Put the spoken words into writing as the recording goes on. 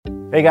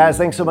Hey guys,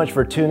 thanks so much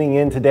for tuning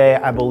in today.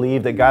 I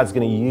believe that God's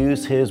going to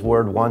use His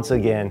Word once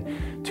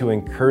again to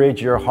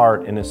encourage your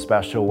heart in a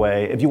special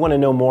way. If you want to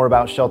know more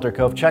about Shelter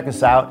Cove, check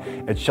us out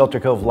at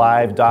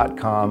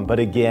sheltercovelive.com. But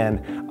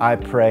again, I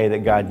pray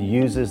that God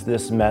uses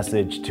this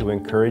message to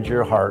encourage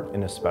your heart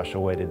in a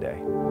special way today.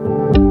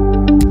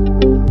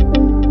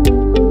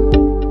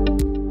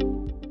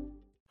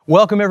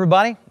 Welcome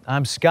everybody.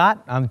 I'm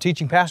Scott. I'm the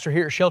teaching pastor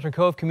here at Shelter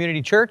Cove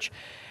Community Church.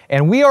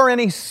 And we are in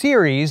a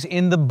series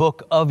in the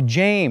book of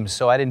James.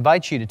 So I'd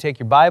invite you to take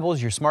your Bibles,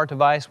 your smart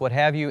device, what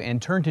have you,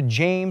 and turn to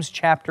James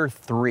chapter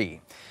 3.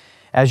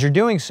 As you're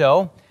doing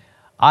so,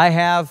 I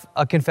have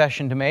a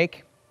confession to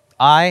make.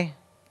 I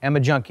am a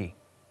junkie.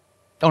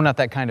 Oh, not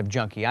that kind of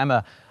junkie. I'm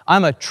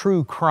a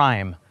true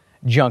crime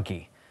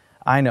junkie.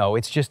 I know,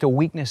 it's just a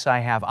weakness I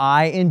have.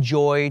 I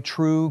enjoy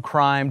true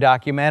crime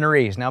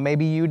documentaries. Now,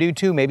 maybe you do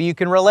too. Maybe you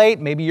can relate.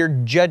 Maybe you're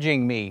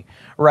judging me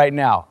right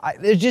now.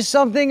 There's just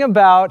something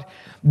about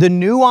the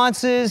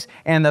nuances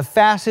and the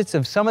facets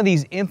of some of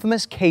these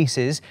infamous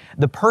cases,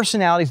 the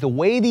personalities, the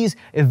way these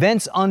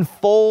events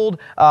unfold,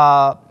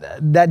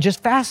 that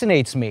just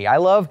fascinates me. I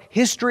love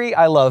history.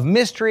 I love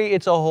mystery.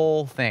 It's a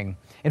whole thing.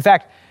 In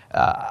fact,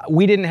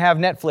 we didn't have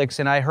Netflix,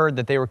 and I heard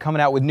that they were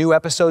coming out with new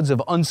episodes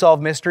of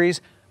Unsolved Mysteries.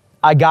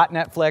 I got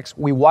Netflix,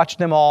 we watched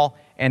them all,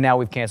 and now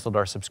we've canceled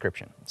our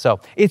subscription. So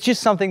it's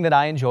just something that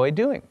I enjoy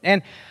doing.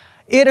 And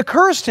it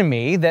occurs to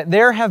me that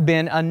there have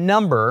been a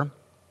number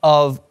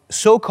of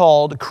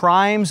so-called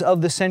crimes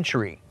of the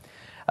century.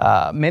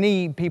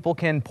 Many people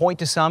can point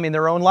to some in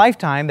their own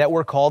lifetime that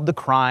were called the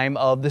crime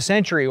of the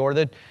century, or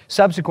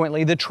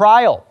subsequently the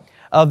trial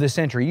of the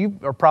century. You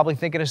are probably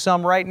thinking of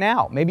some right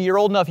now. Maybe you're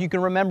old enough you can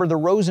remember the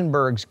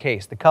Rosenbergs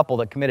case, the couple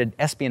that committed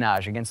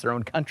espionage against their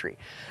own country.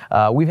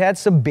 We've had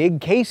some big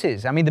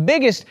cases. I mean, the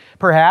biggest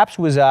perhaps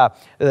was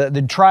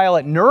the trial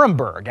at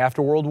Nuremberg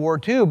after World War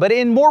II. But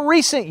in more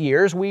recent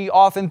years, we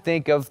often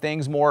think of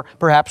things more,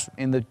 perhaps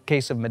in the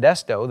case of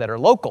Modesto, that are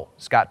local.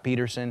 Scott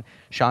Peterson,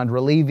 Chandra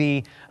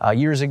Levy.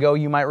 Years ago,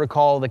 you might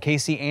recall the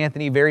Casey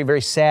Anthony, very, very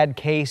sad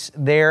case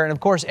there. And of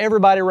course,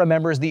 everybody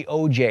remembers the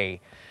OJ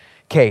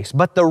case.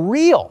 But the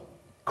real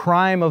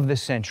crime of the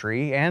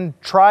century and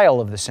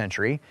trial of the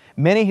century,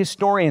 many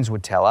historians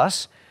would tell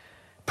us,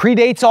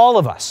 predates all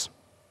of us.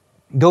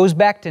 Goes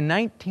back to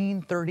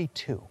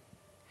 1932.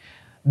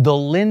 The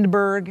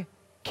Lindbergh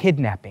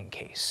kidnapping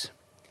case.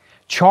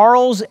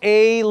 Charles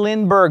A.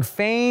 Lindbergh,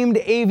 famed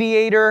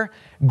aviator,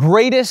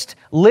 greatest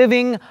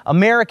living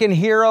American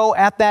hero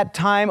at that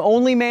time,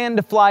 only man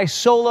to fly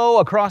solo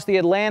across the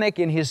Atlantic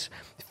in his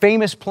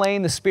famous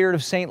plane, the Spirit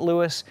of St.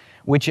 Louis,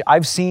 which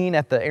I've seen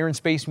at the Air and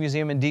Space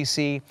Museum in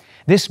D.C.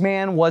 This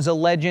man was a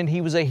legend. He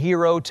was a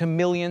hero to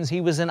millions.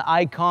 He was an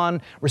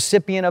icon,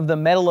 recipient of the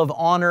Medal of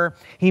Honor.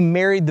 He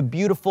married the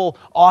beautiful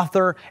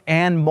author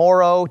Anne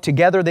Morrow.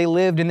 Together they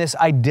lived in this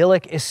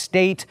idyllic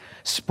estate,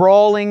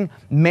 sprawling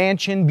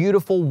mansion,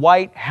 beautiful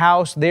white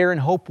house there in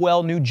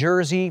Hopewell, New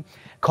Jersey,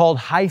 called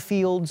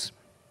Highfields.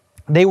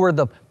 They were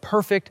the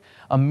perfect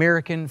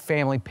American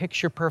family,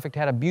 picture perfect,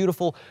 had a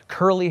beautiful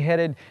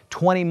curly-headed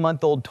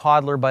 20-month-old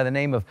toddler by the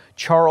name of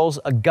Charles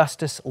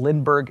Augustus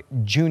Lindbergh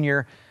Jr.,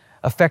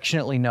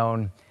 affectionately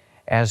known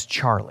as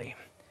Charlie.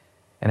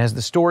 And as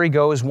the story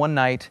goes, one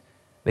night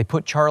they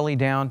put Charlie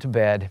down to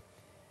bed,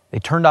 they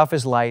turned off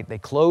his light, they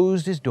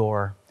closed his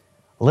door.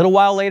 A little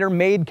while later,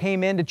 maid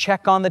came in to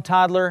check on the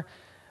toddler,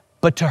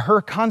 but to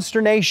her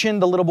consternation,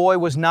 the little boy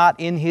was not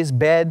in his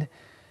bed.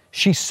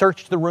 She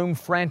searched the room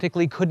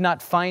frantically, could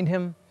not find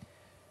him.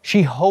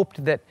 She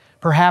hoped that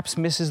perhaps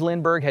Mrs.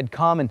 Lindbergh had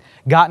come and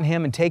gotten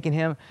him and taken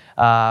him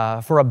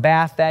for a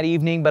bath that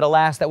evening, but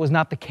alas, that was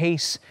not the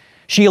case.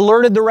 She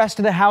alerted the rest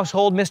of the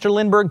household. Mr.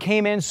 Lindbergh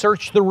came in,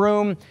 searched the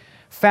room,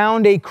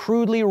 found a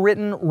crudely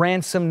written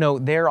ransom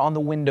note there on the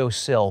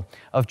windowsill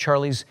of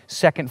Charlie's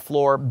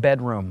second-floor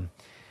bedroom.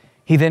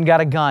 He then got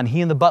a gun.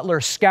 He and the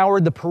butler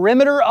scoured the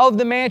perimeter of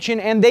the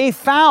mansion, and they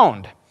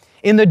found,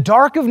 in the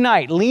dark of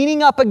night,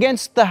 leaning up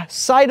against the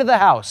side of the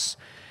house,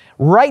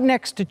 right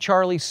next to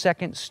Charlie's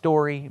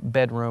second-story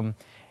bedroom,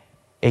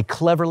 a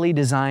cleverly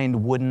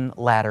designed wooden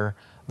ladder.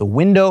 The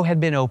window had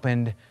been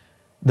opened.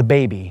 The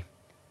baby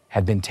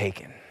had been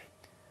taken.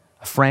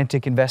 A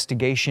frantic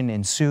investigation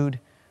ensued.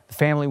 The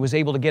family was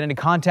able to get into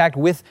contact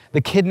with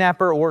the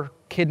kidnapper or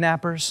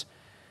kidnappers.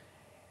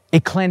 A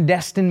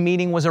clandestine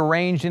meeting was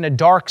arranged in a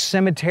dark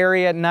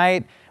cemetery at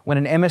night when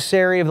an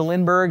emissary of the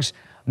Lindberghs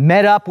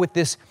met up with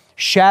this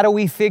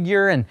shadowy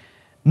figure, and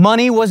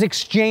money was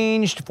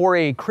exchanged for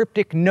a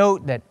cryptic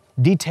note that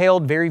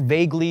detailed very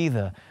vaguely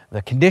the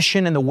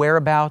condition and the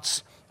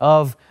whereabouts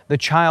of the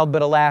child,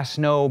 but alas,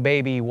 no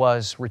baby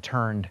was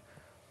returned.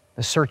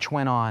 The search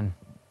went on.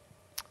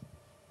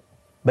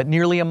 But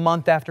nearly a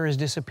month after his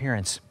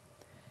disappearance,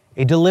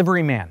 a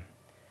delivery man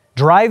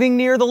driving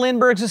near the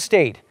Lindberghs'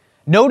 estate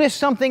noticed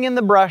something in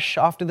the brush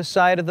off to the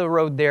side of the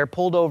road there,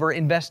 pulled over,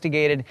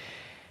 investigated,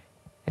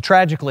 and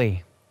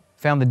tragically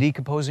found the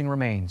decomposing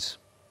remains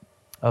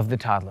of the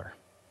toddler.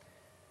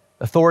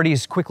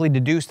 Authorities quickly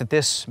deduced that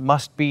this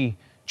must be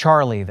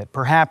Charlie, that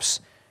perhaps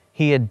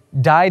he had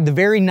died the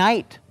very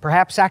night,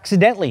 perhaps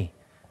accidentally,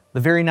 the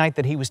very night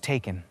that he was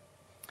taken.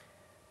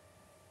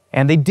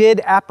 And they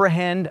did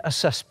apprehend a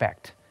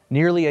suspect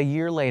nearly a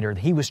year later.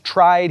 He was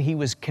tried, he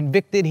was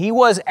convicted, he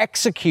was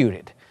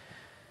executed.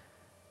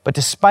 But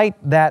despite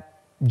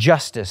that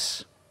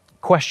justice,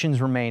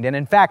 questions remained. And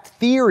in fact,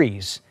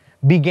 theories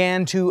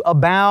began to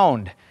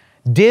abound.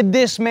 Did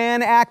this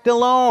man act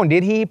alone?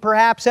 Did he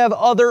perhaps have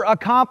other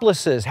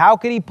accomplices? How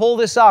could he pull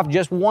this off?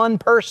 Just one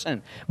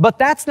person. But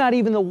that's not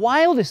even the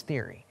wildest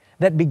theory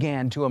that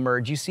began to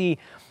emerge. You see,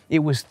 it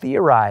was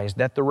theorized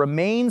that the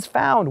remains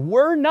found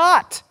were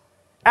not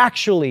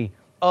actually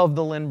of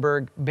the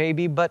Lindbergh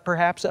baby, but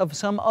perhaps of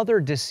some other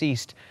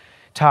deceased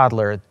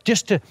toddler,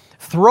 just to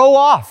throw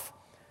off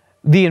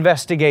the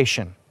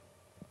investigation.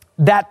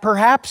 That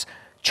perhaps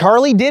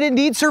Charlie did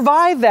indeed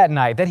survive that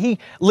night, that he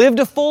lived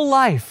a full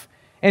life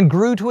and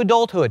grew to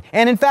adulthood.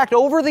 And in fact,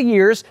 over the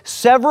years,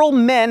 several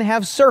men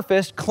have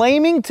surfaced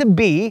claiming to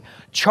be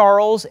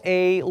Charles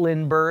A.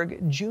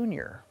 Lindbergh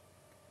Jr.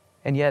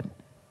 And yet,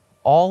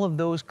 all of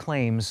those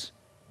claims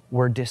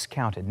were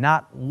discounted.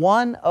 Not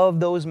one of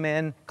those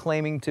men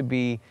claiming to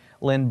be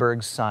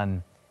Lindbergh's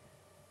son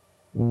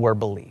were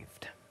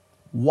believed.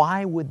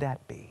 Why would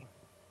that be?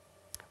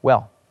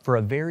 Well, for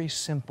a very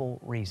simple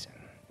reason.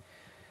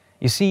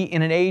 You see,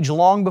 in an age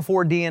long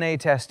before DNA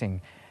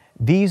testing,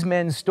 these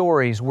men's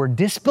stories were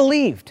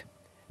disbelieved.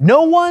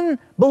 No one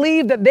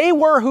believed that they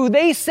were who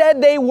they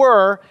said they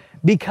were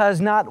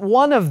because not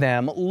one of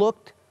them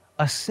looked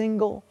a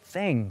single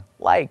thing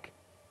like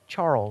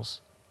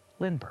Charles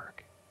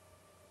Lindbergh.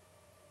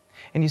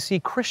 And you see,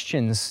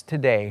 Christians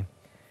today,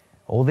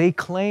 they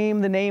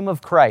claim the name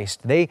of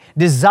Christ. They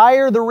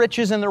desire the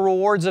riches and the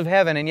rewards of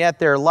heaven, and yet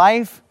their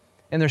life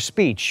and their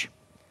speech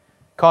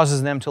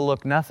causes them to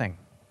look nothing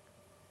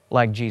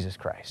like Jesus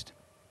Christ.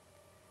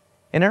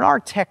 And in our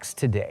text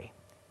today,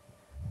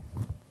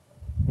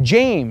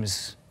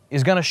 James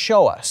is going to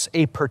show us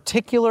a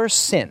particular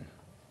sin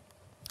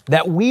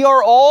that we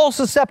are all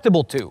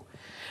susceptible to,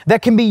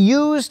 that can be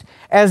used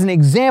as an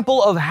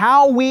example of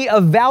how we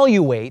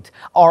evaluate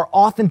our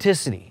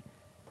authenticity.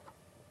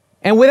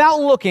 And without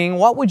looking,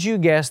 what would you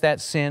guess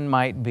that sin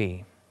might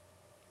be?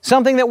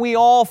 Something that we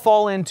all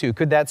fall into.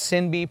 Could that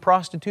sin be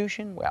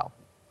prostitution? Well,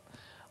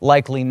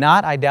 likely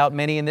not. I doubt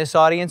many in this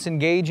audience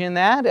engage in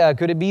that.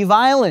 Could it be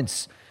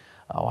violence?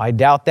 Oh, I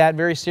doubt that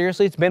very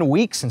seriously. It's been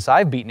weeks since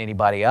I've beaten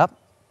anybody up.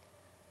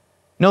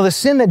 No, the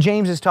sin that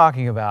James is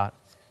talking about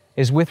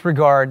is with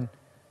regard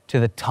to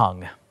the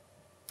tongue,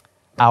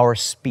 our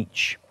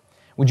speech.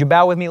 Would you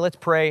bow with me? Let's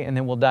pray, and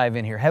then we'll dive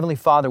in here. Heavenly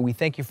Father, we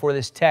thank you for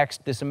this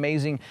text, this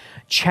amazing,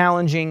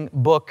 challenging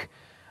book.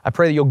 I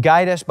pray that you'll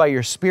guide us by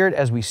your Spirit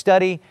as we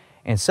study,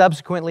 and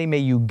subsequently may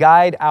you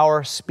guide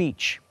our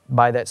speech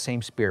by that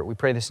same Spirit. We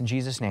pray this in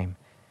Jesus' name.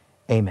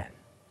 Amen.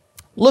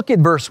 Look at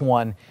verse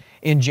 1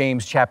 in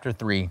James chapter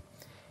 3.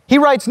 He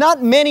writes,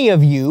 "Not many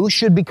of you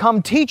should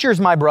become teachers,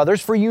 my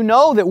brothers, for you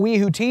know that we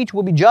who teach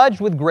will be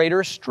judged with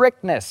greater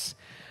strictness."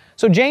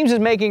 So James is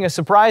making a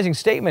surprising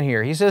statement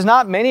here. He says,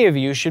 not many of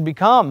you should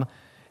become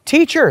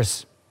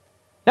teachers.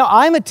 Now,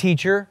 I'm a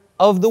teacher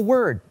of the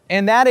Word,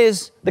 and that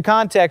is the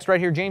context right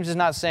here. James is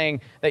not saying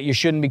that you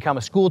shouldn't become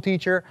a school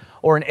teacher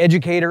or an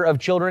educator of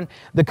children.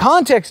 The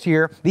context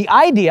here, the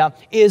idea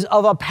is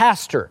of a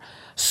pastor,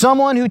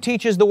 someone who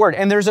teaches the Word.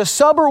 And there's a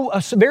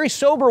very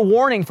sober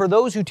warning for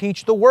those who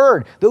teach the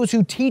Word, those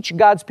who teach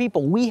God's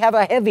people. We have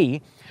a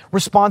heavy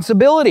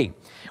responsibility.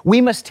 We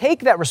must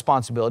take that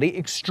responsibility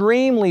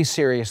extremely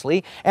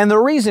seriously, and the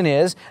reason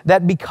is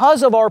that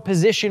because of our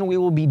position, we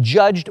will be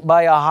judged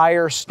by a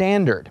higher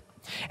standard.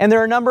 And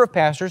there are a number of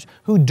pastors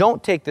who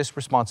don't take this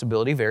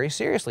responsibility very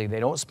seriously.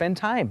 They don't spend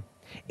time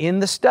in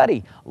the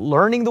study,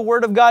 learning the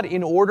Word of God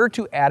in order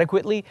to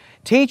adequately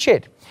teach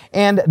it.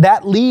 And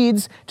that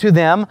leads to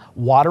them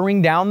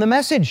watering down the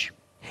message.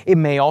 It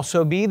may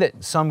also be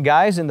that some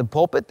guys in the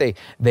pulpit,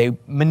 they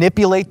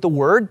manipulate the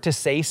Word to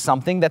say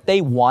something that they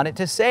want it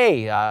to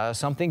say,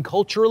 something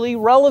culturally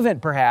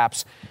relevant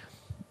perhaps.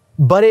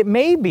 But it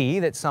may be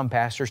that some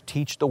pastors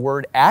teach the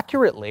Word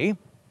accurately,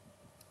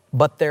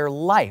 but their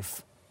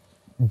life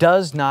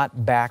does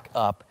not back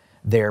up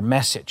their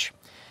message.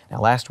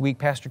 Now, last week,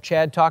 Pastor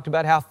Chad talked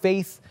about how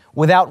faith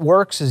without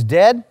works is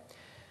dead.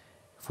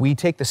 If we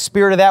take the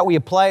spirit of that, we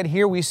apply it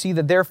here, we see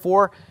that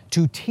therefore,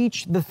 to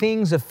teach the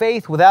things of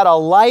faith without a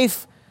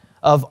life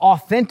of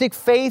authentic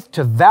faith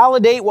to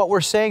validate what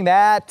we're saying,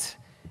 that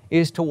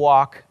is to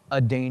walk a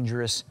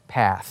dangerous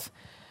path.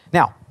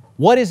 Now,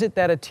 what is it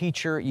that a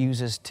teacher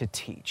uses to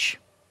teach?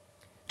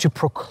 To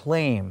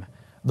proclaim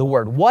the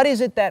Word. What is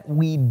it that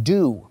we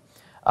do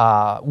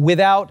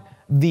without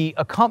the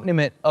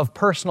accompaniment of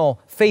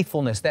personal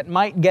faithfulness that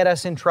might get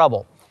us in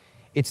trouble?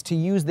 It's to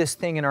use this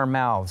thing in our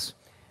mouths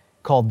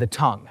called the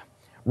tongue,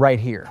 right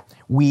here.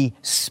 We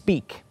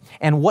speak.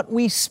 And what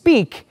we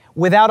speak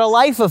without a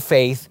life of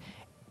faith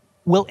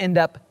will end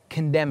up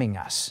condemning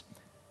us.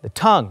 The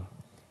tongue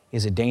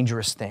is a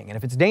dangerous thing. And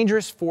if it's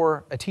dangerous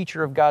for a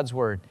teacher of God's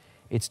Word,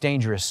 it's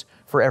dangerous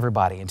for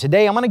everybody. And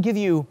today I'm going to give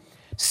you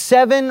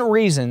 7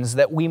 reasons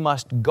that we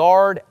must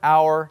guard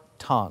our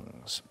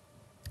tongues.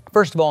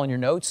 First of all, in your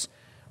notes,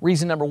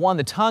 reason number 1,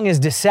 the tongue is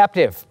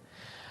deceptive.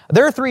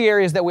 There are 3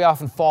 areas that we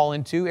often fall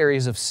into,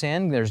 areas of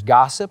sin. There's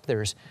gossip,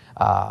 there's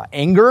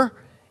anger,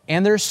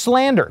 and there's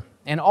slander.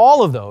 And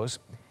all of those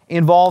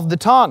involve the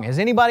tongue. Has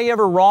anybody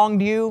ever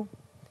wronged you?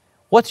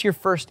 What's your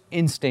first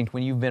instinct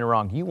when you've been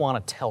wronged? You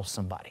want to tell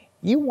somebody.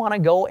 You want to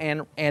go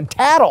and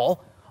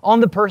tattle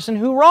on the person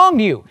who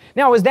wronged you.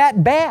 Now, is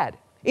that bad?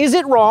 Is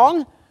it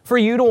wrong for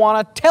you to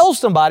want to tell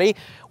somebody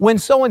when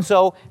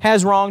so-and-so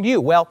has wronged you?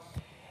 Well,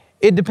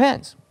 it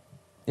depends.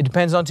 It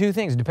depends on 2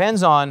 things. It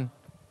depends on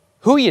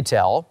who you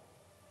tell,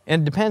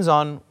 and it depends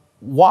on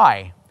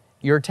why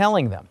you're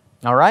telling them.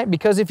 All right?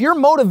 Because if your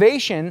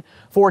motivation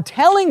for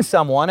telling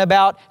someone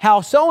about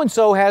how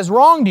so-and-so has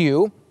wronged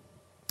you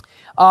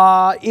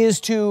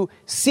is to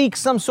seek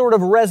some sort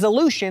of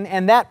resolution,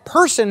 and that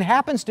person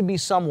happens to be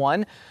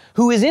someone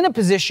who is in a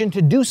position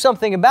to do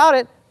something about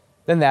it,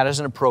 then that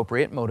is an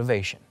appropriate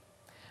motivation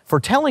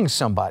for telling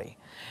somebody.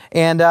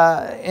 And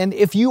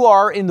if you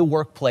are in the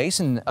workplace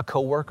and a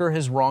coworker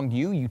has wronged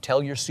you, you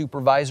tell your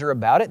supervisor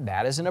about it,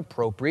 that is an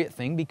appropriate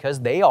thing because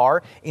they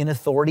are in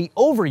authority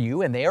over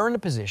you and they are in a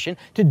position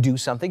to do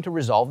something to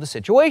resolve the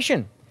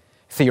situation,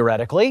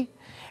 theoretically.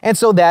 And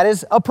so that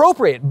is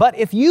appropriate. But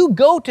if you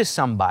go to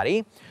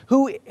somebody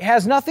who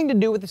has nothing to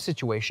do with the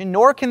situation,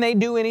 nor can they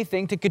do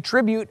anything to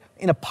contribute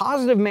in a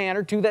positive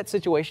manner to that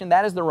situation,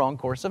 that is the wrong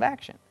course of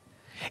action.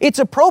 It's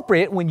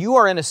appropriate when you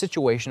are in a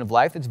situation of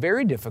life that's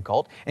very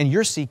difficult and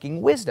you're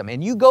seeking wisdom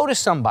and you go to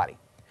somebody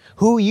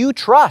who you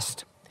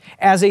trust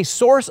as a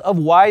source of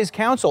wise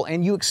counsel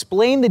and you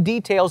explain the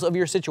details of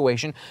your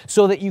situation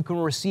so that you can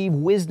receive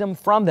wisdom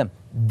from them.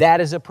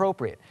 That is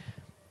appropriate.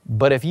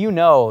 But if you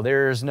know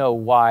there's no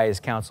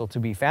wise counsel to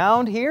be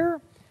found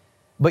here,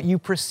 but you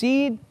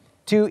proceed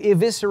to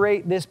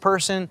eviscerate this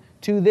person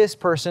to this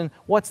person,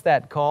 what's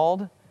that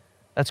called?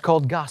 That's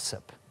called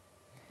gossip.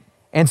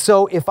 And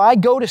so if I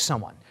go to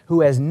someone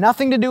who has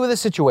nothing to do with the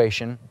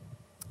situation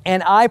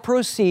and I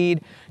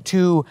proceed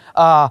to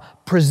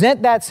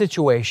present that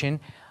situation,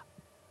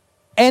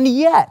 and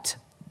yet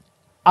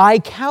I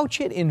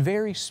couch it in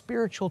very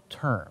spiritual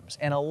terms,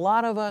 and a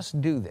lot of us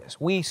do this.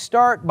 We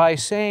start by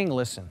saying,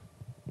 listen,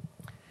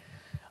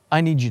 I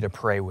need you to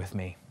pray with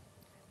me.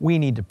 We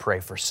need to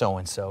pray for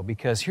so-and-so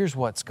because here's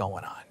what's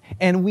going on.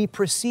 And we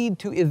proceed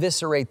to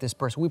eviscerate this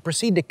person. We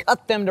proceed to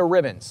cut them to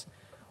ribbons.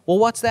 Well,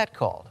 what's that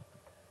called?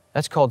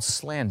 That's called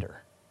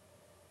slander.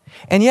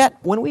 And yet,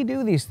 when we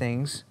do these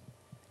things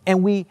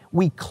and we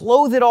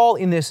clothe it all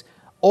in this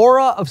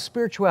aura of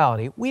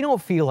spirituality, we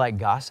don't feel like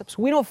gossips.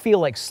 We don't feel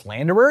like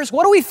slanderers.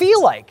 What do we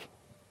feel like?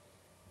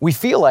 We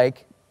feel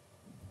like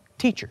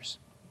teachers.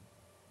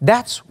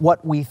 That's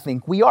what we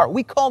think we are.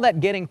 We call that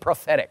getting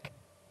prophetic.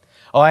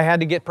 Oh, I had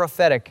to get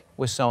prophetic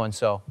with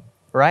so-and-so,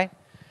 right?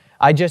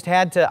 I just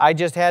had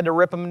to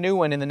rip them a new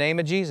one in the name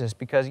of Jesus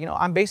because,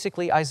 I'm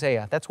basically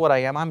Isaiah. That's what I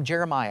am. I'm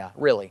Jeremiah,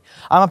 really.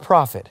 I'm a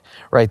prophet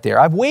right there.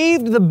 I've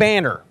waved the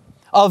banner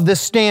of the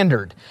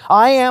standard.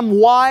 I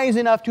am wise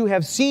enough to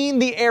have seen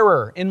the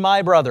error in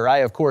my brother. I,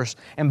 of course,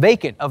 am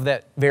vacant of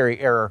that very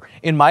error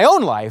in my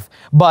own life,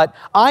 but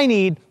I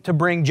need to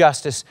bring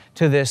justice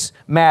to this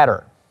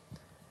matter.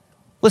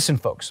 Listen,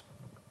 folks,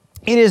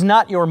 it is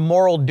not your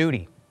moral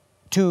duty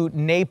to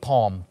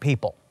napalm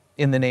people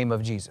in the name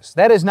of Jesus.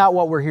 That is not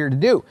what we're here to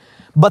do.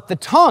 But the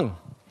tongue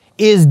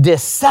is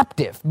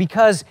deceptive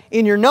because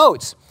in your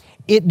notes,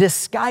 it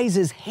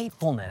disguises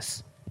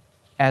hatefulness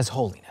as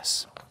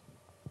holiness.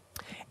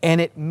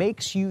 And it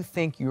makes you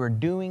think you're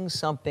doing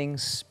something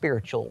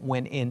spiritual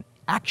when in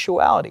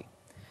actuality,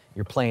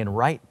 you're playing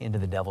right into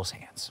the devil's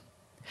hands.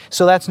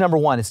 So that's number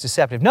 1, it's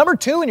deceptive. Number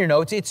 2 in your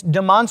notes, it's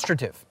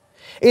demonstrative.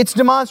 It's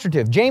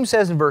demonstrative. James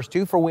says in verse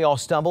 2, "For we all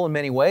stumble in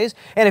many ways,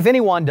 and if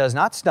anyone does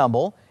not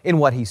stumble in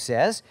what he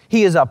says,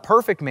 he is a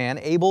perfect man,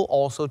 able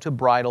also to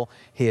bridle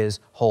his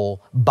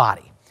whole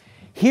body."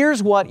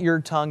 Here's what your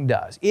tongue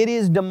does. It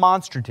is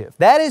demonstrative.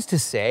 That is to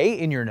say,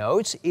 in your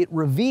notes, it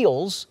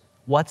reveals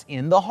what's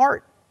in the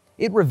heart.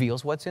 It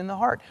reveals what's in the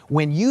heart.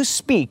 When you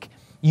speak,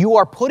 you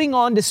are putting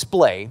on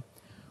display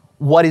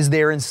what is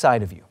there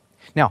inside of you.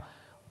 Now,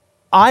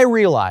 I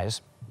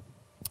realize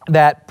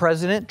that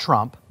President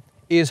Trump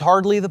is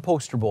hardly the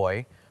poster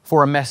boy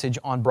for a message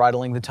on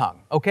bridling the tongue.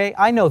 Okay,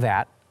 I know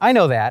that.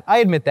 I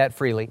admit that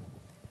freely.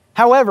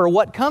 However,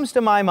 what comes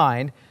to my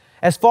mind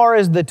as far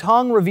as the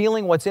tongue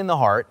revealing what's in the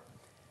heart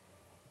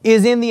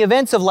is in the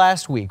events of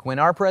last week when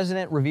our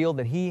president revealed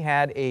that he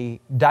had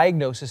a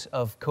diagnosis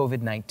of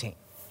COVID-19.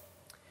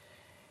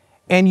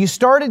 And you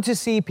started to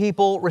see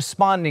people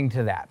responding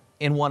to that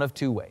in one of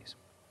 2 ways.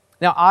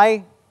 Now,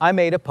 I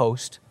made a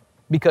post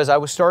because I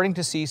was starting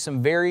to see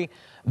some very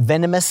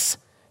venomous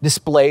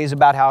displays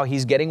about how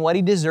he's getting what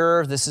he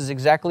deserves. This is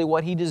exactly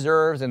what he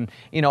deserves. And,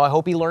 I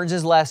hope he learns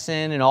his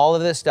lesson and all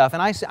of this stuff.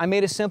 And I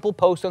made a simple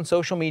post on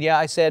social media.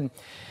 I said,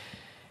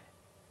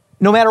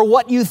 no matter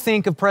what you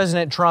think of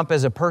President Trump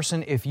as a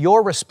person, if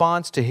your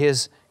response to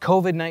his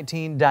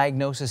COVID-19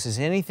 diagnosis is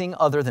anything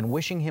other than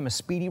wishing him a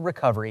speedy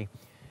recovery,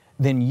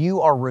 then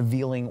you are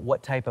revealing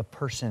what type of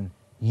person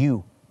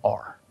you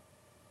are.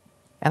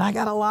 And I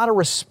got a lot of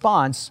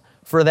response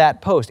for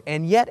that post.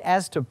 And yet,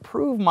 as to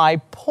prove my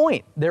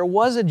point, there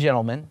was a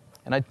gentleman,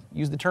 and I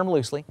use the term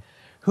loosely,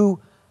 who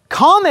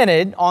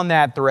commented on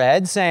that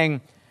thread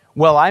saying,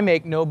 well, I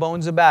make no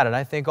bones about it.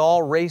 I think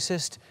all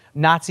racist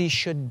Nazis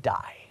should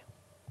die.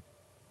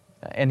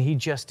 And he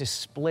just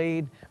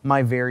displayed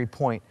my very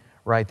point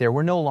right there.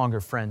 We're no longer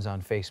friends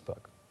on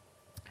Facebook.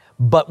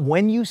 But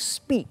when you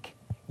speak,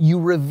 you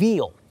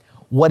reveal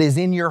what is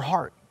in your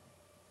heart.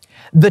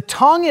 The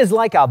tongue is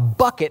like a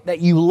bucket that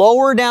you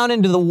lower down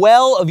into the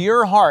well of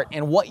your heart,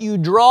 and what you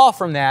draw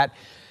from that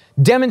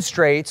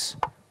demonstrates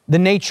the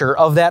nature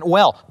of that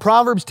well.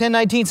 Proverbs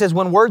 10:19 says,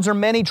 when words are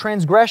many,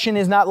 transgression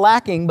is not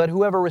lacking, but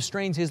whoever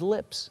restrains his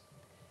lips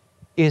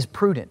is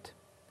prudent.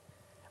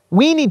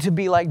 We need to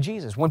be like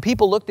Jesus. When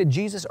people looked at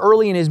Jesus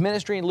early in His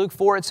ministry in Luke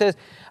 4, it says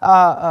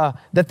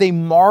that they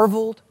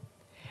marveled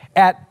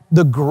at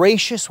the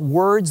gracious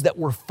words that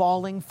were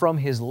falling from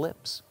His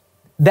lips.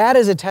 That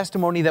is a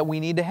testimony that we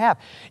need to have.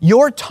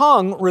 Your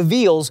tongue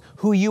reveals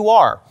who you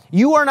are.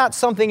 You are not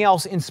something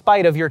else in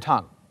spite of your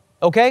tongue,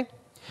 okay?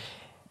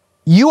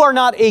 You are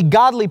not a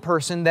godly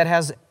person that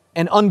has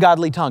an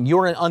ungodly tongue.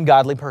 You're an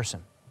ungodly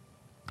person.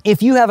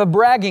 If you have a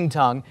bragging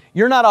tongue,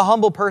 you're not a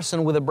humble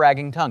person with a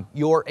bragging tongue.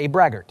 You're a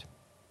braggart.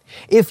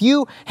 If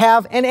you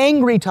have an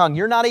angry tongue,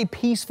 you're not a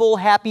peaceful,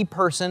 happy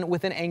person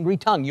with an angry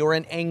tongue. You're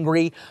an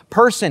angry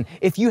person.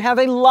 If you have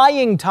a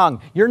lying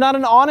tongue, you're not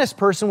an honest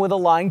person with a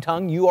lying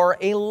tongue. You are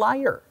a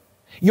liar.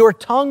 Your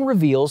tongue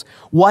reveals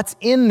what's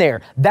in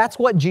there. That's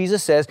what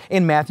Jesus says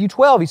in Matthew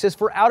 12. He says,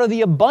 for out of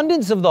the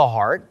abundance of the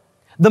heart,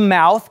 the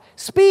mouth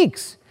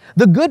speaks.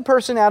 The good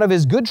person out of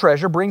his good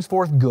treasure brings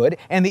forth good,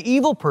 and the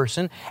evil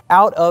person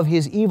out of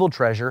his evil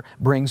treasure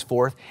brings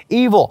forth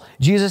evil.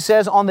 Jesus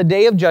says on the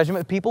day of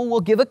judgment, people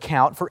will give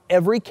account for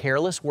every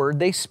careless word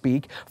they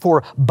speak,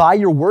 for by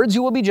your words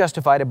you will be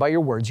justified, and by your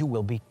words you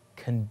will be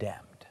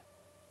condemned.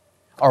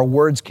 Our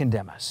words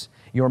condemn us.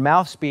 Your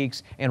mouth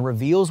speaks and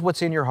reveals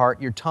what's in your heart.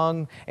 Your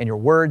tongue and your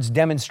words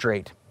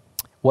demonstrate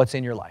what's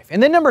in your life.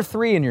 And then number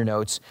 3 in your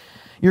notes,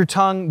 your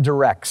tongue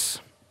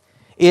directs.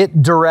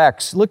 It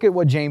directs. Look at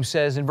what James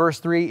says in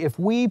verse 3. If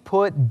we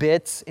put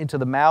bits into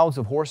the mouths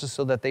of horses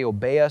so that they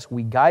obey us,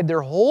 we guide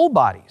their whole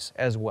bodies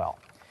as well.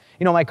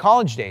 You know, my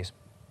college days,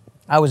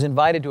 I was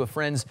invited to a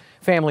friend's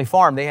family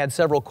farm. They had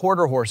several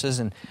quarter horses,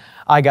 and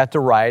I got to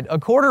ride a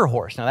quarter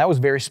horse. Now, that was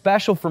very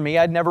special for me.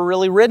 I'd never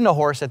really ridden a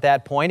horse at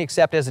that point,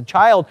 except as a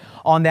child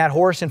on that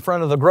horse in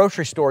front of the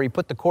grocery store. You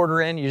put the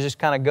quarter in, you just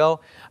kind of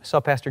go. I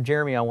saw Pastor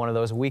Jeremy on one of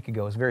those a week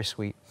ago. It was very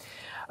sweet.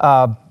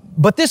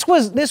 But this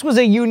was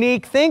a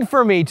unique thing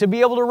for me to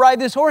be able to ride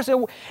this horse,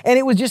 and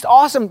it was just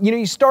awesome. You know,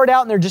 you start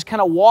out and they're just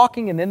kind of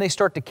walking, and then they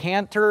start to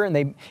canter,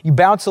 and you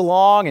bounce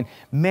along, and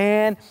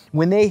man,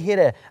 when they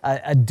hit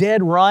a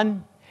dead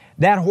run,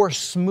 that horse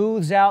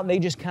smooths out, and they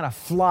just kind of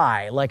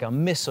fly like a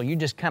missile. You're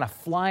just kind of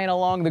flying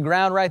along the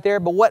ground right there.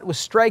 But what was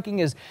striking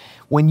is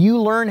when you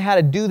learn how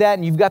to do that,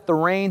 and you've got the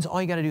reins,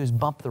 all you got to do is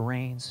bump the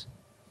reins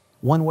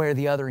one way or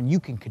the other, and you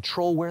can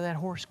control where that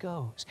horse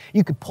goes.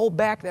 You could pull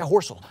back, that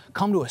horse will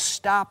come to a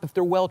stop if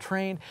they're well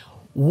trained.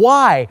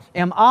 Why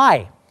am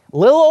I,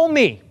 little old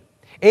me,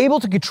 able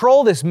to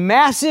control this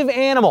massive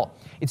animal?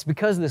 It's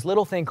because of this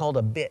little thing called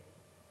a bit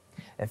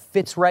that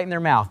fits right in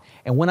their mouth.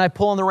 And when I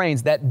pull on the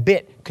reins, that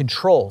bit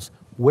controls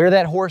where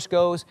that horse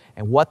goes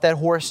and what that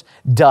horse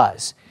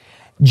does.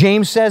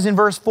 James says in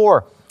verse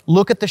 4,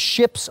 look at the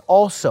ships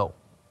also.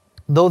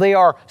 Though they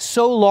are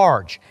so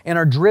large and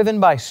are driven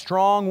by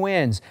strong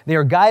winds, they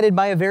are guided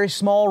by a very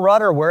small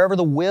rudder wherever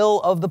the will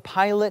of the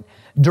pilot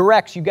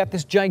directs. You've got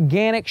this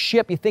gigantic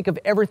ship. You think of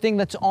everything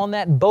that's on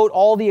that boat,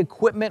 all the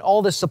equipment,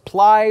 all the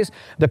supplies,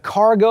 the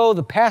cargo,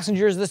 the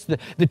passengers,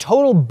 the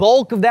total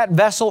bulk of that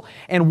vessel.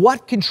 And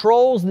what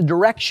controls the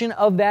direction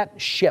of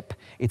that ship?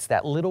 It's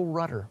that little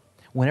rudder.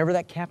 Whenever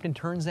that captain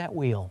turns that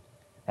wheel,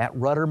 that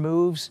rudder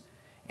moves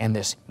and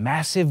this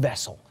massive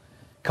vessel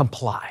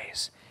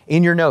complies.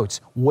 In your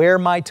notes, where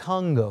my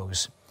tongue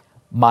goes,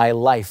 my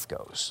life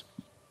goes.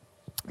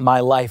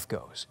 My life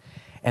goes.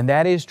 And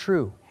that is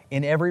true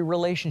in every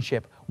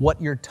relationship.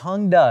 What your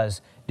tongue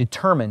does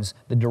determines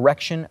the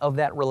direction of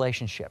that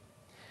relationship.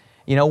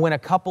 You know, when a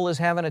couple is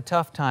having a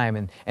tough time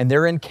and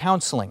they're in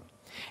counseling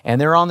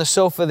and they're on the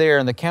sofa there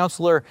and the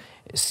counselor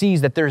sees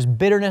that there's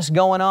bitterness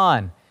going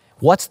on,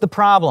 what's the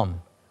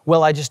problem?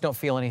 Well, I just don't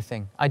feel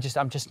anything. I'm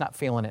just not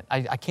feeling it.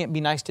 I can't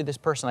be nice to this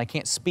person. I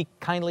can't speak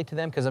kindly to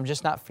them because I'm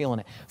just not feeling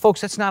it.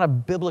 Folks, that's not a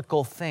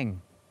biblical thing.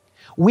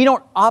 We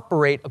don't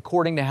operate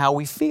according to how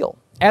we feel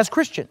as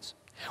Christians.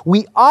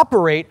 We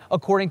operate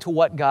according to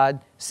what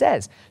God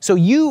says. So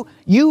you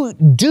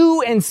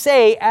do and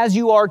say as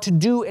you are to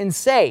do and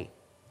say.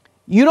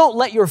 You don't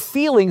let your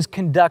feelings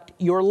conduct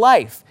your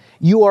life.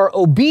 You are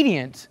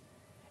obedient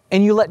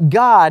and you let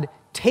God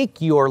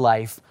take your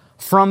life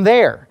from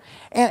there.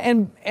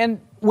 And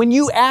when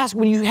you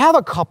have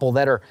a couple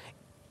that are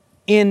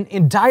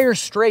in dire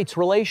straits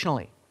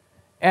relationally,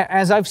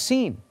 as I've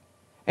seen,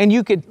 And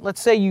you could,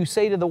 let's say you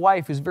say to the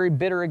wife who's very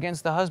bitter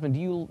against the husband,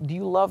 do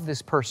you love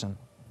this person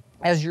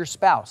as your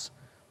spouse?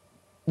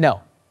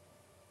 No.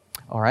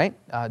 All right.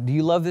 Do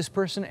you love this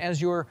person as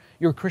your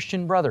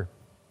Christian brother?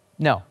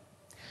 No.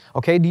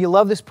 Okay. Do you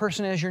love this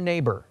person as your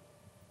neighbor?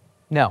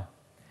 No.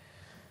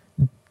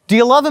 Do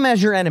you love him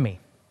as your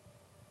enemy?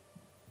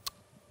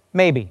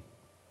 Maybe.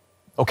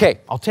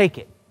 Okay, I'll take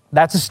it.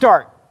 That's a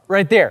start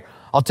right there.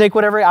 I'll take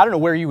whatever. I don't know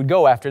where you would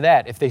go after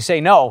that. If they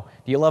say no,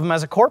 do you love him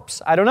as a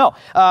corpse? I don't know.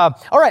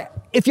 All right,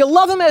 if you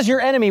love him as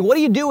your enemy, what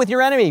do you do with your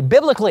enemy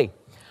biblically?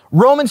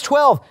 Romans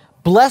 12,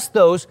 bless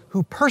those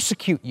who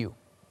persecute you.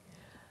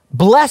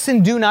 Bless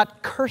and do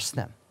not curse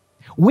them.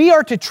 We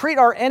are to treat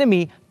our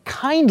enemy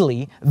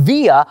kindly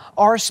via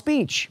our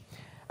speech.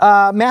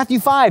 Matthew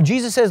 5,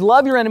 Jesus says,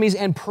 love your enemies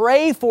and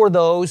pray for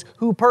those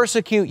who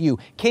persecute you.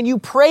 Can you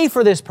pray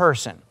for this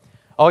person?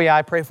 Oh yeah,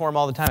 I pray for him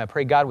all the time. I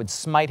pray God would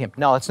smite him.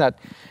 No, that's not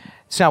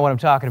what I'm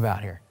talking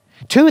about here.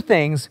 Two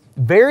things,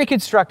 very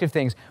constructive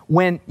things,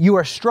 when you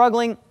are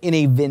struggling in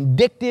a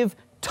vindictive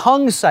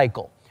tongue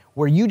cycle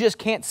where you just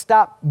can't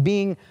stop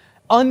being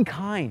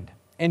unkind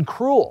and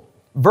cruel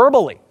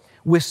verbally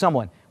with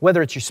someone,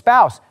 whether it's your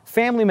spouse,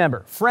 family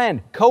member,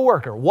 friend,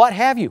 coworker, what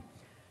have you.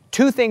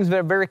 Two things that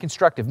are very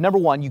constructive. Number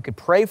one, you could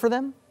pray for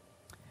them.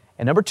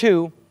 And number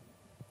two,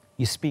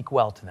 you speak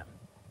well to them.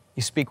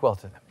 You speak well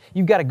to them.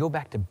 You've got to go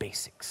back to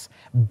basics,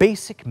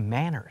 basic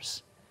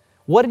manners.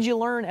 What did you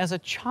learn as a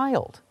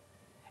child?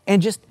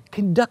 And just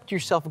conduct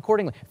yourself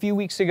accordingly. A few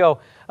weeks ago,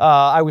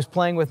 I was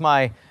playing with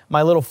my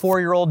little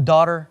 4-year-old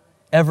daughter,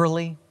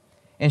 Everly,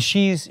 and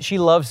she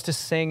loves to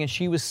sing, and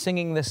she was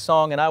singing this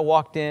song, and I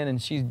walked in,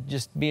 and she's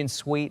just being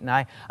sweet, and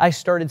I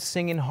started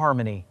singing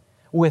harmony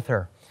with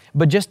her.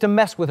 But just to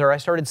mess with her, I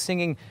started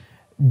singing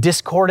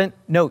discordant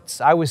notes.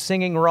 I was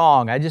singing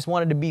wrong. I just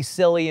wanted to be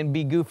silly and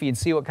be goofy and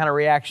see what kind of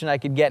reaction I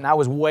could get, and I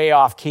was way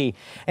off key.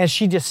 And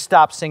she just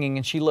stopped singing,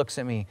 and she looks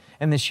at me,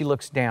 and then she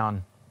looks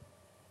down.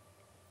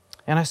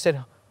 And I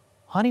said,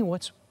 honey,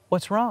 what's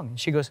wrong? And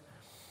she goes,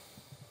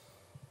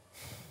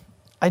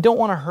 I don't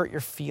want to hurt your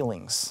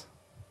feelings,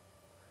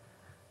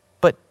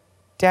 but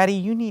Daddy,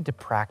 you need to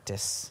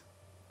practice.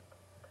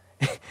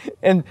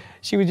 And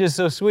she was just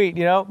so sweet,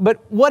 you know. But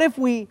what if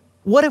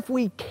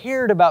we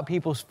cared about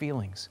people's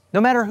feelings,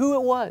 no matter who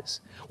it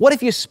was? What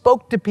if you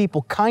spoke to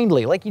people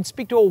kindly, like you'd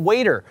speak to a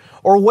waiter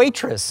or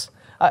waitress?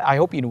 I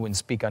hope you wouldn't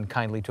speak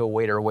unkindly to a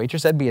waiter or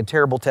waitress. That'd be a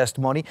terrible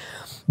testimony.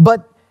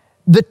 But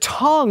the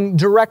tongue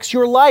directs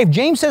your life.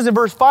 James says in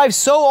verse 5,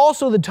 so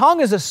also the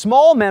tongue is a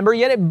small member,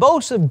 yet it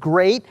boasts of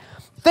great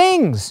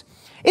things.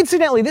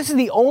 Incidentally, this is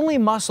the only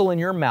muscle in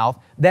your mouth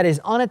that is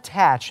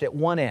unattached at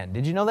one end.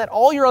 Did you know that?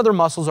 All your other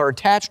muscles are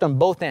attached on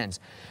both ends.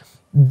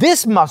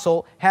 This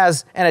muscle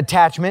has an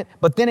attachment,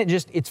 but then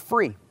it's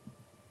free.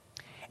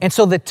 And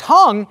so the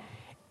tongue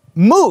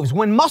moves.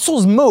 When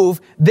muscles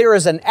move, there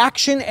is an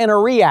action and a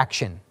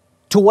reaction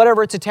to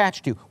whatever it's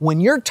attached to. When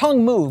your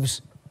tongue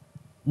moves,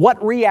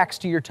 what reacts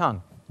to your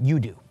tongue? You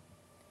do.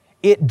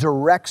 It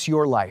directs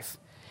your life.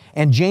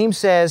 And James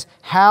says,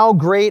 how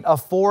great a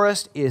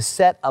forest is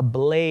set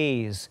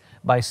ablaze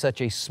by such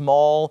a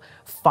small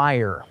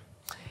fire.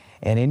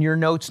 And in your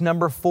notes,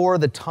 number 4,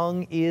 the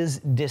tongue is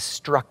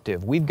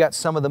destructive. We've got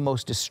some of the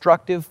most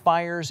destructive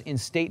fires in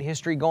state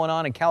history going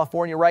on in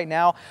California right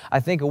now. I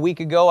think a week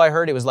ago I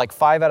heard it was like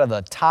 5 out of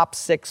the top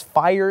 6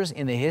 fires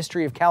in the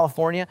history of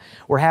California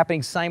were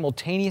happening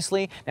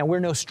simultaneously. Now, we're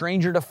no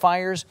stranger to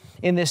fires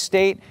in this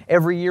state.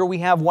 Every year we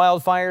have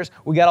wildfires.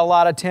 We got a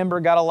lot of timber,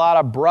 got a lot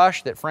of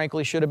brush that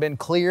frankly should have been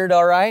cleared,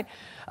 all right?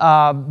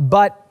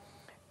 But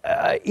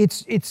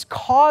it's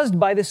caused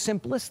by the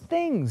simplest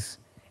things.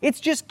 It's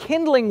just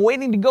kindling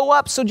waiting to go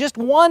up. So just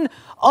one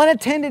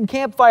unattended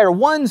campfire,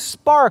 one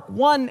spark,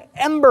 one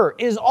ember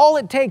is all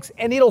it takes,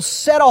 and it'll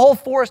set a whole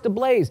forest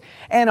ablaze.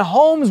 And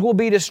homes will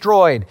be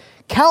destroyed.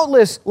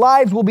 Countless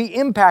lives will be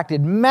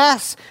impacted.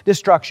 Mass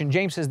destruction.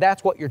 James says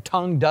that's what your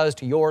tongue does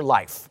to your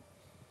life.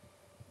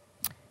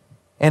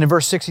 And in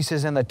verse 6 he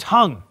says, and the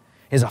tongue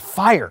is a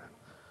fire,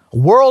 a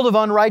world of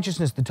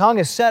unrighteousness. The tongue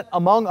is set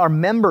among our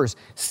members,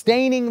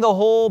 staining the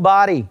whole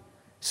body,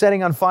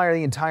 setting on fire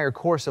the entire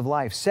course of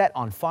life, set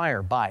on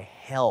fire by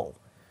hell.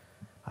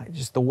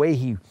 Just the way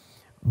he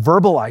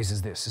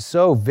verbalizes this is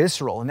so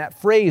visceral. And that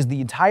phrase,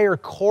 the entire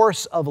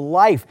course of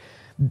life,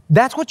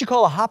 that's what you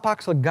call a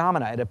hapax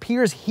legomena. It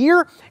appears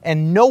here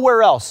and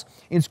nowhere else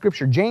in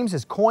Scripture. James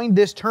has coined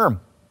this term.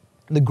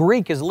 The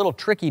Greek is a little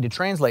tricky to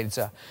translate. It's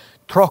a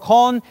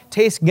trokon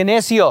tes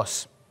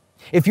genesios.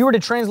 If you were to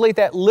translate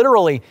that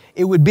literally,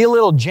 it would be a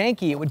little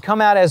janky. It would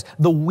come out as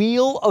the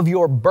wheel of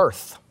your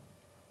birth.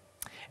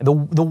 The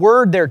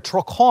word there,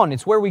 trokon,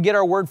 it's where we get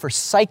our word for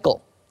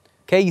cycle.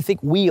 Okay, you think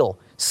wheel,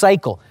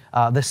 cycle.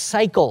 The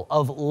cycle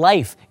of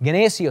life.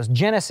 Genesios,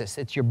 Genesis,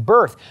 it's your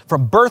birth.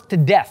 From birth to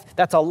death.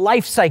 That's a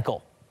life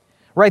cycle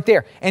right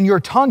there. And your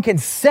tongue can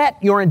set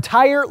your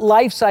entire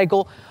life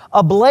cycle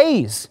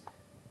ablaze.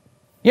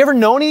 You ever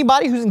known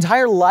anybody whose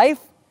entire life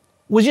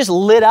was just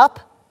lit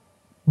up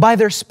by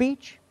their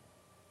speech?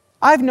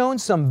 I've known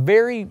some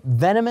very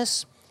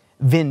venomous,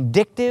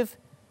 vindictive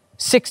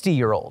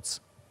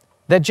 60-year-olds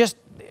that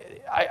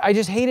I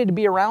just hated to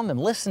be around them,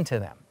 listen to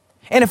them.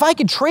 And if I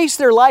could trace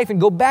their life and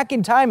go back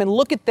in time and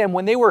look at them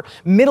when they were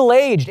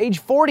middle-aged, age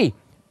 40,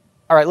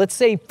 all right, let's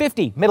say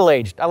 50,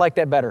 middle-aged. I like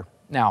that better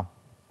now.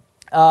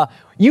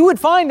 You would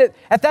find that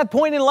at that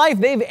point in life,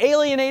 they've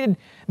alienated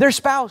their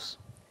spouse.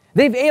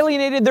 They've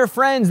alienated their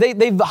friends.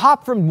 They've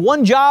hopped from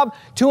one job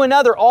to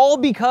another, all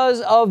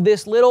because of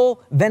this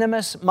little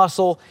venomous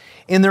muscle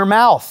in their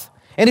mouth.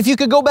 And if you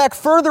could go back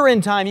further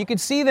in time, you could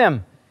see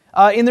them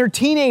in their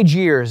teenage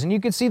years, and you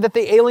could see that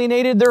they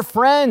alienated their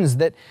friends,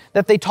 that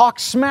they talked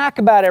smack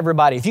about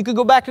everybody. If you could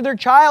go back to their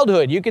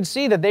childhood, you could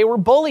see that they were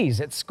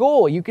bullies at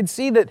school. You could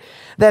see that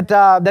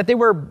they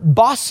were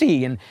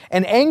bossy and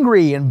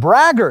angry and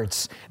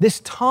braggarts. This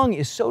tongue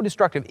is so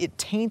destructive. It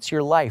taints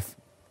your life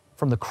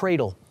from the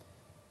cradle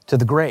to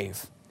the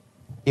grave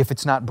if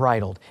it's not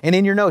bridled. And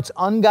in your notes,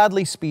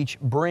 ungodly speech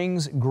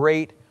brings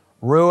great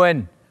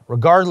ruin,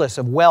 regardless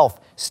of wealth,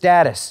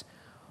 status,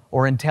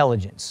 or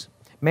intelligence.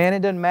 Man,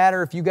 it doesn't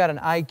matter if you got an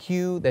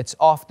IQ that's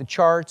off the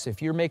charts,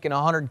 if you're making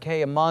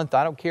 $100K a month,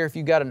 I don't care if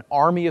you got an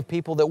army of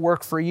people that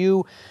work for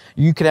you.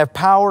 You could have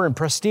power and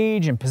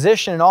prestige and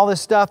position and all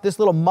this stuff. This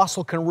little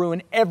muscle can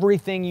ruin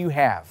everything you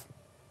have.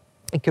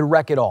 It could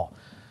wreck it all.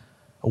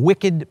 A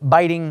wicked,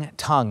 biting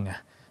tongue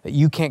that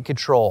you can't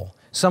control.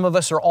 Some of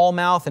us are all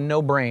mouth and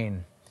no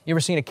brain. You ever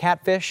seen a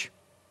catfish?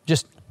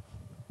 Just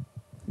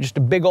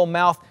a big old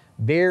mouth,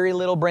 very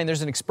little brain.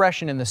 There's an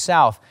expression in the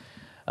South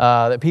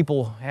that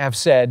people have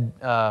said,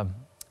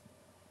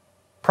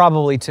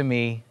 probably to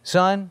me,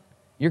 son,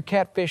 your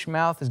catfish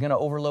mouth is going to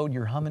overload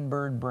your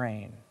hummingbird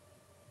brain.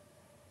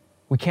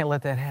 We can't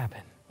let that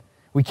happen.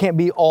 We can't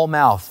be all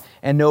mouth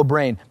and no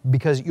brain,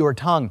 because your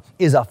tongue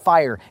is a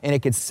fire and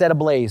it could set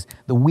ablaze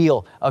the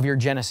wheel of your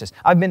Genesis.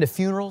 I've been to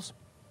funerals.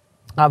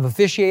 I've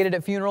officiated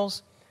at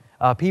funerals.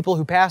 People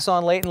who pass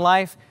on late in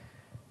life,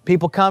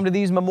 people come to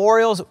these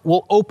memorials,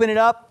 we'll open it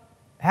up,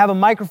 have a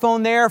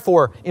microphone there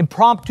for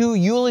impromptu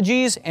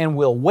eulogies, and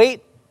we'll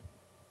wait,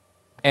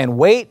 and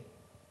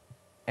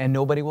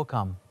nobody will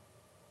come.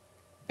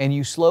 And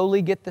you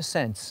slowly get the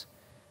sense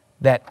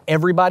that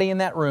everybody in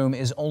that room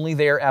is only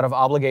there out of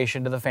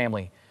obligation to the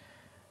family.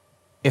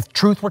 If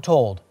truth were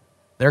told,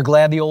 they're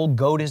glad the old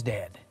goat is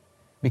dead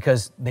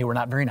because they were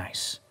not very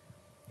nice.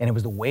 And it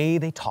was the way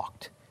they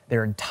talked.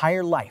 Their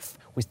entire life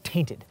was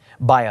tainted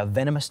by a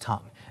venomous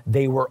tongue.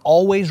 They were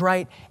always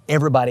right.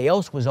 Everybody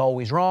else was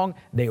always wrong.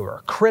 They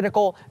were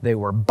critical. They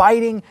were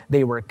biting.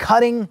 They were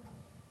cutting.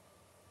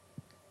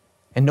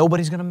 And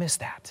nobody's going to miss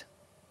that.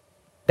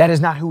 That is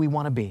not who we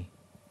want to be.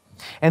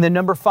 And then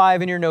number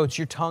 5 in your notes,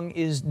 your tongue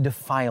is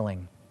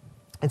defiling.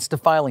 It's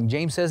defiling.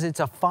 James says it's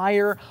a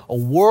fire, a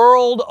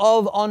world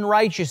of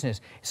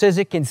unrighteousness. He says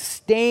it can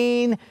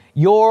stain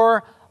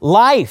your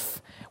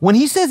life. When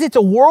he says it's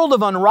a world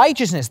of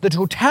unrighteousness, the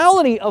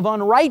totality of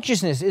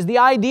unrighteousness is the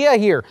idea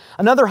here.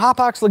 Another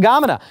hapax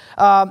legomena.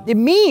 It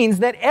means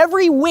that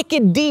every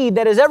wicked deed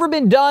that has ever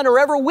been done or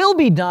ever will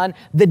be done,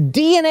 the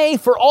DNA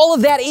for all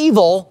of that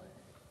evil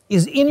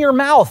is in your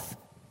mouth.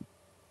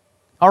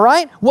 All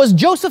right? Was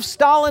Joseph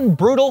Stalin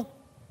brutal?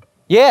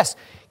 Yes.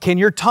 Can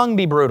your tongue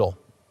be brutal?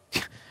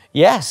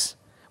 Yes.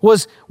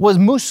 Was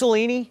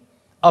Mussolini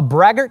a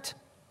braggart?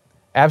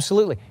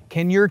 Absolutely.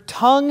 Can your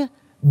tongue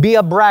be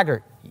a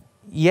braggart?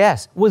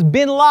 Yes. Was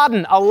Bin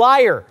Laden a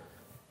liar?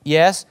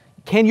 Yes.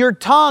 Can your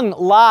tongue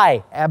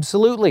lie?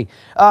 Absolutely.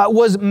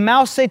 Was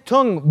Mao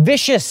Zedong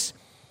vicious?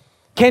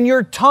 Can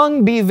your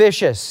tongue be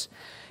vicious?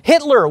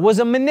 Hitler was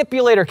a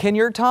manipulator. Can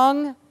your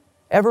tongue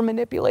ever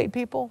manipulate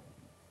people?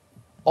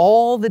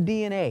 All the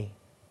DNA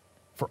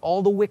for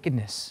all the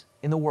wickedness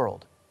in the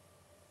world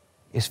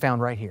is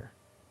found right here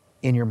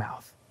in your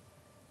mouth.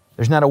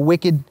 There's not a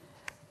wicked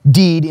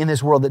deed in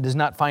this world that does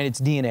not find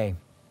its DNA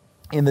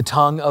in the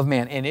tongue of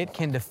man, and it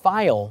can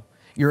defile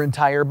your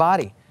entire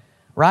body,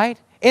 right?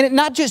 And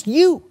not just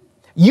you.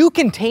 You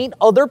can taint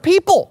other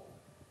people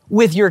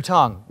with your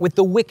tongue, with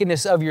the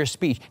wickedness of your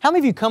speech. How many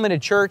of you come into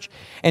church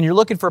and you're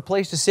looking for a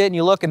place to sit and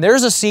you look and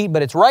there's a seat,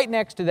 but it's right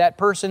next to that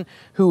person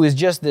who is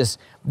just this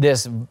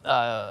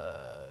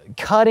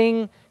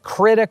cutting,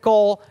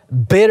 critical,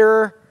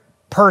 bitter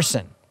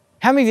person?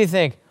 How many of you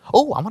think,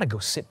 oh, I'm going to go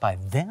sit by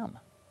them?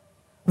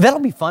 That'll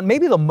be fun.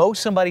 Maybe they'll mow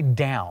somebody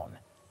down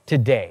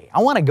today.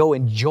 I want to go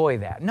enjoy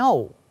that.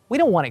 No, we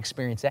don't want to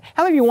experience that.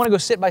 How many of you want to go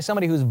sit by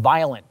somebody who's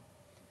violent?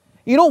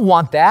 You don't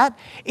want that.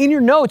 In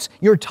your notes,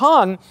 your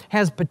tongue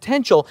has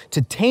potential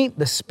to taint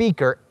the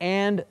speaker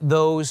and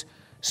those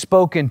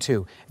spoken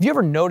to. Have you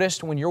ever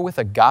noticed when you're with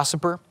a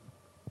gossiper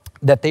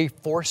that they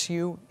force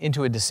you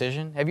into a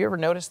decision? Have you ever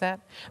noticed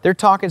that? They're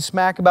talking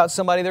smack about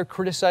somebody, they're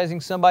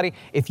criticizing somebody.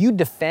 If you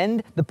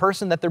defend the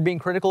person that they're being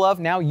critical of,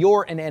 now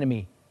you're an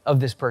enemy of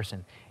this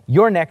person.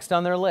 You're next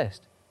on their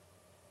list.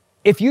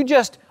 If you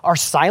just are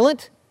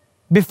silent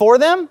before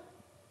them,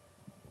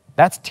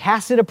 that's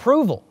tacit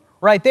approval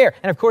right there.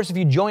 And of course, if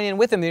you join in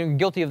with them, they're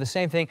guilty of the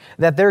same thing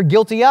that they're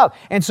guilty of.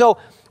 And so,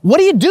 what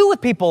do you do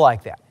with people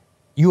like that?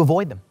 You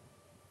avoid them.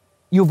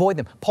 You avoid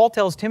them. Paul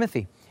tells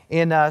Timothy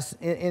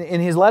in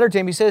his letter to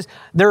him, he says,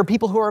 there are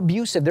people who are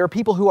abusive. There are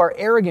people who are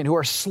arrogant, who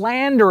are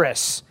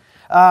slanderous.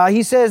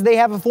 He says they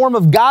have a form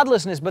of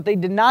godlessness, but they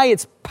deny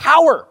its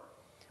power.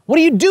 What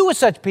do you do with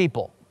such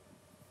people?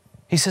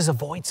 He says,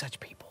 avoid such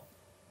people.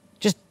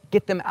 Just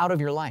get them out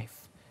of your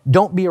life.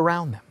 Don't be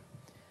around them.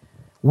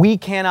 We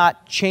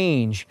cannot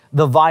change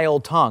the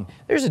vile tongue.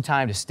 There's a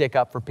time to stick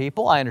up for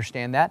people, I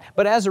understand that.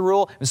 But as a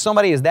rule, if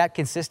somebody is that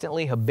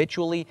consistently,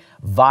 habitually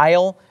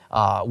vile,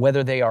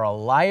 whether they are a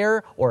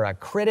liar or a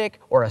critic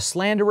or a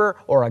slanderer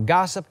or a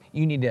gossip,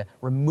 you need to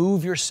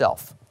remove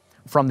yourself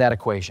from that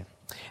equation.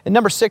 And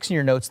number 6 in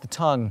your notes, the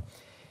tongue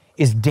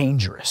is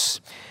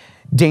dangerous.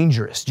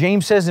 Dangerous.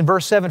 James says in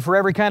verse 7, for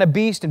every kind of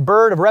beast and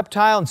bird, of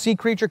reptile and sea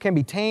creature can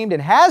be tamed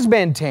and has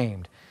been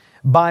tamed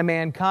by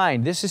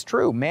mankind. This is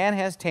true. Man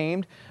has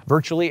tamed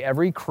virtually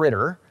every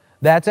critter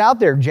that's out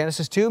there.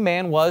 Genesis 2,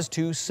 man was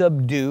to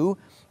subdue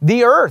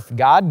the earth.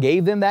 God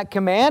gave them that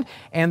command,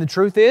 and the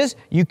truth is,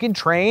 you can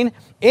train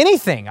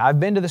anything. I've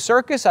been to the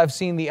circus. I've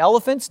seen the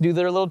elephants do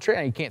their little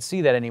trick. You can't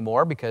see that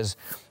anymore because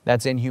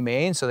that's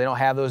inhumane, so they don't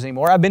have those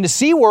anymore. I've been to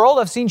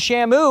SeaWorld. I've seen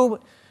Shamu.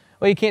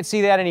 Well, you can't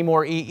see that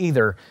anymore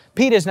either.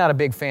 Pete is not a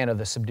big fan of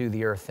the subdue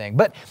the earth thing,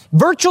 but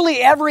virtually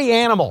every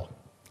animal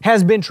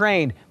has been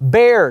trained.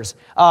 Bears,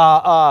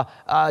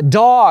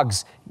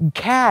 dogs,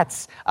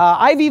 cats.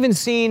 I've even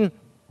seen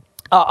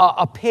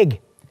a pig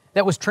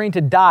that was trained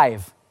to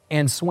dive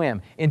and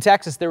swim. In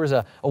Texas, there was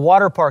a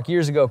water park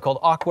years ago called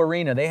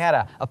Aquarina. They had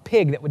a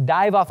pig that would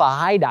dive off a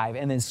high dive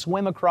and then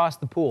swim across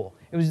the pool.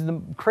 It was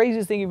the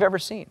craziest thing you've ever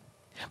seen.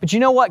 But you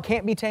know what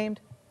can't be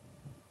tamed?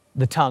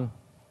 The tongue.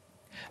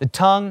 The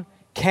tongue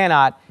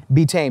cannot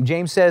be tamed.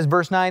 James says,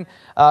 verse 8,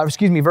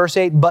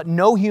 but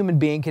no human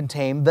being can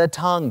tame the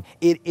tongue.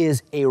 It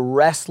is a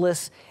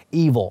restless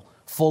evil,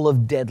 full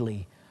of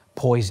deadly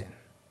poison.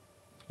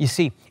 You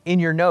see, in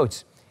your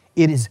notes,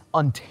 it is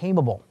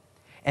untamable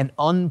and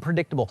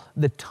unpredictable.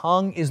 The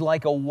tongue is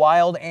like a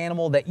wild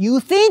animal that you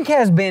think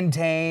has been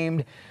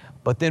tamed,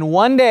 but then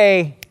one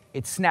day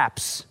it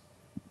snaps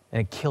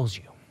and it kills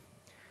you.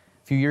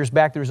 A few years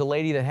back, there was a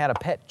lady that had a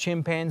pet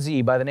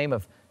chimpanzee by the name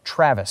of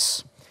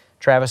Travis.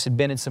 Travis had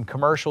been in some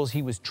commercials.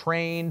 He was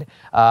trained.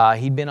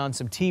 He'd been on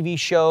some TV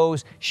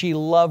shows. She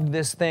loved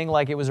this thing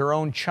like it was her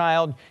own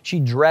child.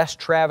 She dressed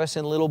Travis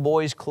in little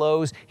boy's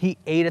clothes. He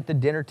ate at the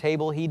dinner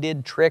table. He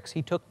did tricks.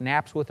 He took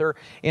naps with her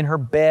in her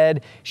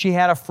bed. She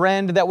had a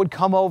friend that would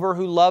come over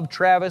who loved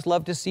Travis,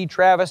 loved to see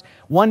Travis.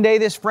 One day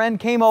this friend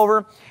came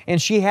over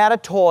and she had a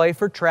toy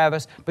for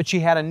Travis, but she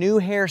had a new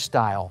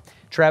hairstyle.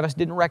 Travis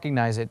didn't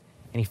recognize it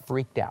and he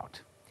freaked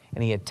out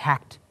and he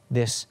attacked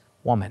this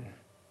woman.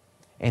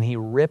 And he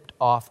ripped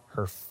off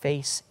her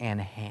face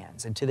and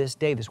hands. And to this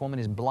day, this woman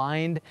is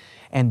blind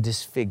and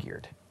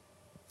disfigured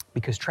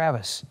because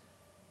Travis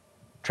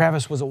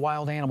was a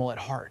wild animal at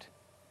heart.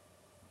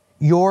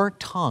 Your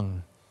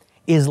tongue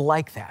is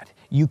like that.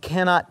 You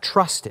cannot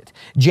trust it.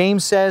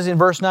 James says in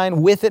verse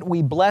 9, with it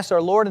we bless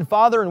our Lord and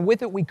Father, and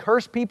with it we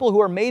curse people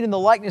who are made in the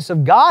likeness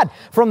of God.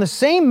 From the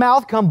same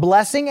mouth come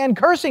blessing and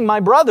cursing.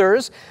 My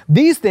brothers,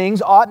 these things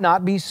ought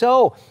not be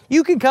so.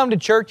 You can come to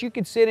church, you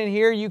can sit in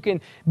here, you can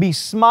be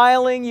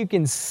smiling, you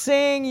can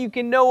sing, you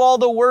can know all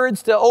the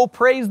words to Oh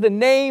Praise the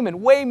Name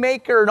and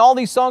Waymaker and all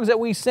these songs that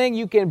we sing.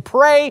 You can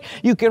pray,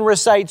 you can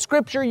recite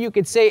Scripture, you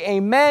can say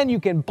amen, you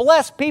can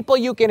bless people,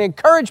 you can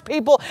encourage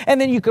people,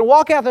 and then you can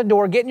walk out the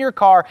door, get in your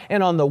car,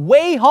 and on the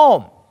way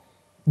home,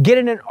 get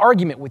in an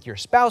argument with your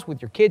spouse,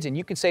 with your kids, and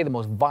you can say the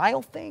most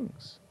vile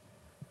things.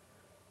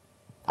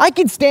 I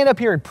could stand up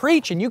here and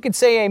preach, and you could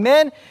say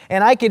amen,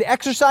 and I could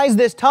exercise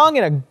this tongue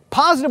in a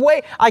positive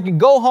way. I could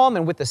go home,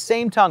 and with the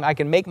same tongue, I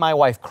can make my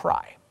wife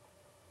cry.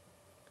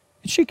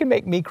 And she can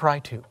make me cry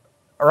too,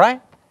 all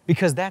right?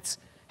 Because that's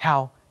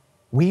how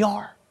we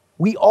are.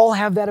 We all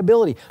have that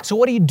ability. So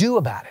what do you do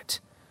about it?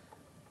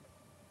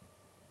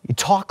 You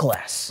talk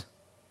less.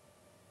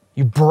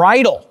 You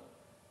bridle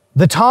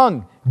the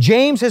tongue.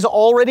 James has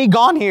already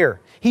gone here.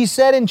 He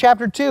said in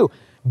chapter 2,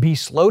 be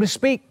slow to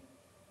speak,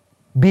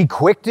 be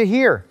quick to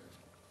hear.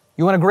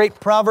 You want a great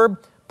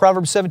proverb?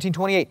 Proverbs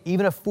 17:28.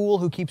 Even a fool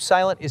who keeps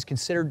silent is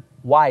considered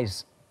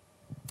wise.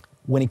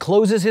 When he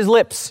closes his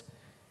lips,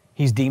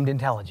 he's deemed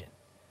intelligent.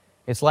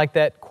 It's like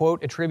that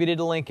quote attributed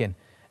to Lincoln,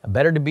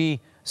 better to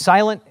be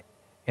silent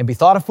and be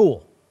thought a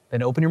fool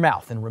than open your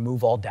mouth and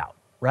remove all doubt,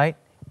 right?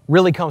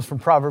 Really comes from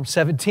Proverbs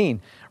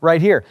 17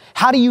 right here.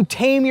 How do you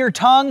tame your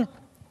tongue?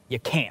 You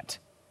can't.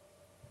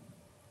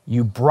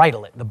 You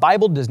bridle it. The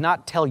Bible does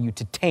not tell you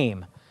to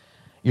tame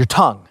your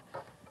tongue,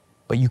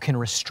 but you can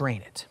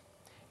restrain it.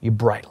 You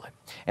bridle it.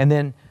 And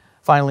then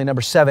finally,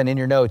 number 7 in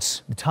your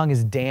notes, the tongue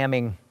is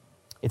damning.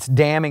 It's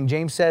damning.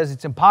 James says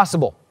it's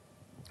impossible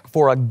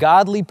for a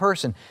godly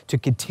person to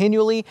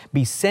continually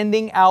be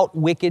sending out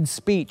wicked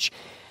speech.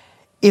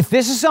 If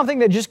this is something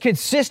that just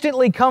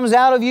consistently comes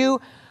out of you,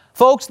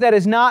 folks, that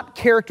is not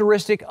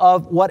characteristic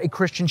of what a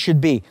Christian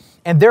should be.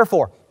 And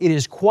therefore, it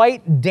is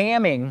quite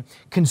damning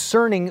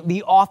concerning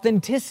the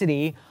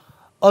authenticity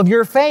of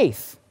your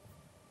faith.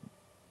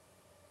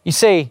 You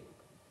say,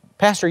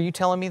 Pastor, are you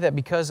telling me that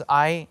because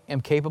I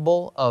am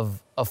capable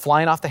of of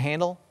flying off the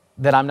handle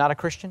that I'm not a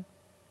Christian?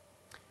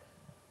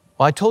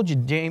 Well, I told you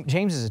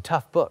James is a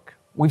tough book.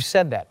 We've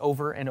said that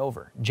over and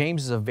over.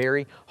 James is a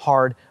very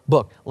hard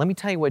book. Let me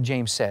tell you what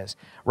James says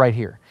right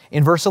here.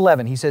 In verse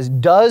 11, he says,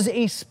 "Does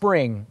a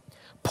spring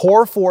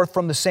pour forth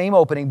from the same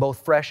opening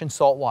both fresh and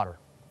salt water?"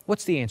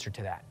 What's the answer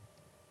to that?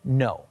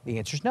 No. The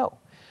answer is no.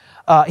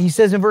 He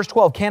says in verse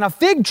 12, "Can a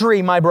fig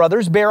tree, my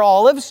brothers, bear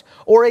olives,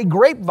 or a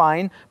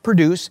grapevine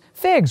produce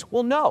figs?"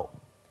 Well, no,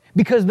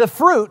 because the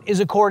fruit is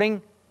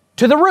according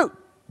to the root.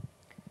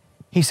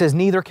 He says,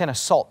 "Neither can a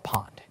salt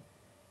pond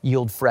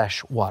yield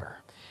fresh water."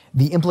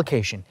 The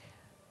implication,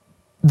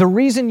 the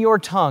reason your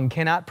tongue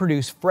cannot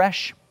produce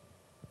fresh,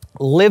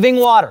 living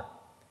water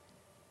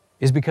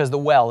is because the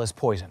well is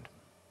poisoned.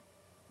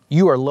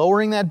 You are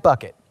lowering that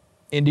bucket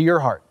into your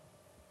heart,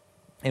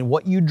 and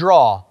what you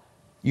draw,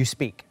 you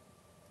speak.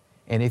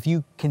 And if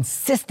you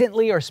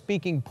consistently are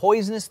speaking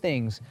poisonous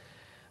things,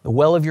 the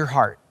well of your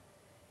heart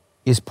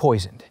is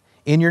poisoned.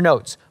 In your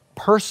notes,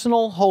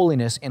 personal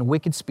holiness and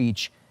wicked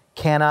speech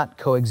cannot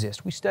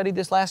coexist. We studied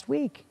this last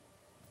week.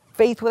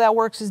 Faith without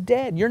works is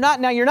dead. You're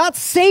not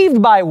saved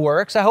by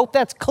works. I hope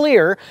that's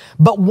clear.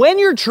 But when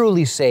you're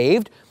truly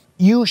saved,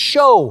 you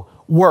show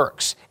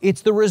works.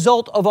 It's the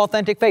result of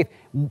authentic faith.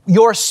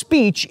 Your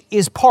speech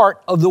is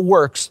part of the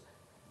works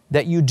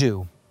that you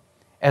do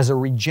as a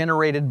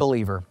regenerated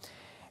believer.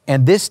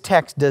 And this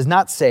text does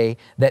not say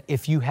that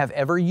if you have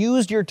ever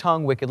used your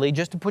tongue wickedly,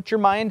 just to put your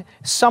mind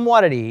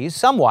somewhat at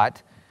ease,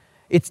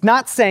 it's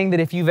not saying that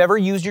if you've ever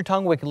used your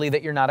tongue wickedly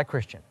that you're not a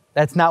Christian.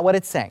 That's not what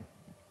it's saying.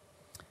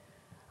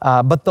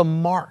 But the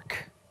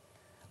mark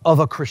of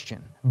a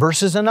Christian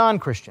versus a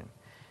non-Christian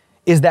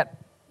is that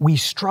we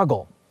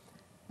struggle,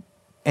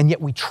 and yet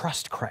we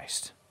trust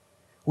Christ.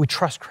 We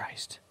trust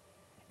Christ,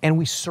 and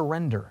we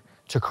surrender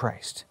to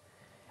Christ.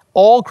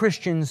 All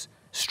Christians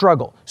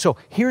struggle. So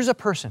here's a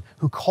person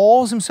who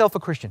calls himself a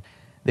Christian.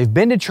 They've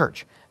been to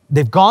church.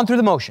 They've gone through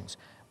the motions,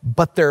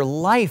 but their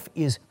life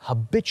is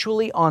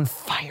habitually on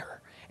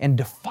fire and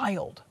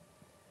defiled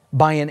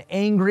by an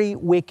angry,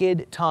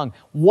 wicked tongue.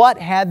 What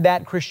had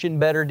that Christian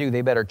better do?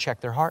 They better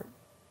check their heart.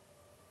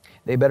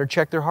 They better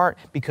check their heart,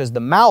 because the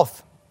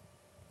mouth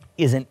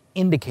is an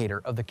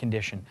indicator of the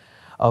condition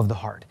of the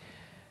heart.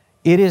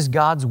 It is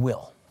God's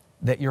will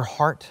that your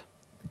heart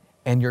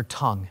and your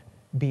tongue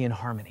be in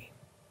harmony.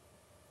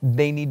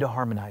 They need to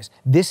harmonize.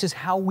 This is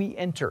how we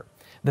enter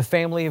the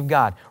family of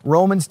God.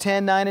 Romans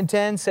 10, 9 and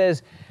 10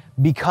 says,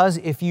 because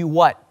if you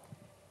what?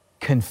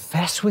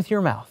 Confess with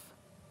your mouth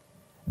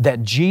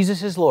that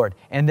Jesus is Lord,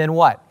 and then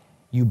what?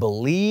 You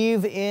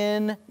believe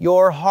in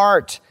your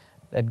heart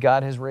that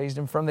God has raised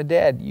Him from the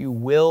dead, you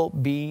will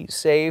be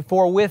saved.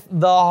 For with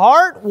the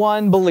heart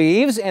one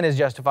believes and is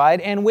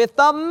justified, and with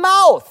the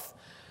mouth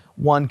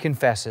one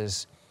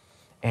confesses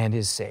and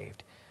is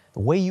saved. The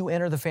way you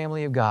enter the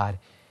family of God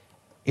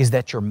is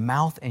that your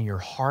mouth and your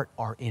heart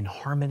are in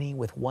harmony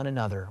with one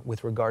another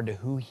with regard to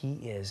who He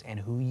is and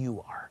who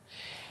you are.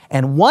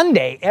 And one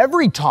day,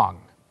 every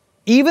tongue,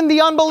 even the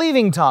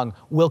unbelieving tongue,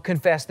 will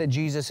confess that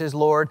Jesus is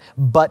Lord.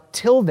 But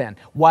till then,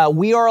 while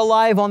we are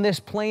alive on this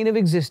plane of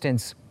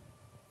existence,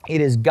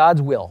 it is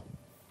God's will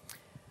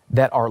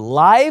that our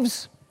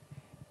lives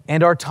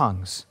and our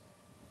tongues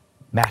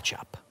match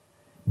up,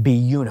 be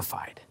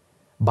unified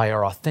by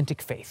our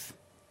authentic faith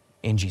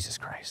in Jesus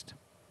Christ.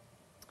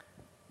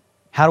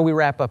 How do we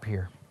wrap up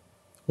here?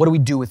 What do we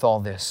do with all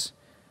this?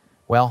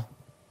 Well,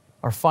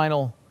 our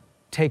final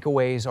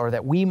takeaways are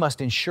that we must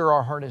ensure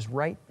our heart is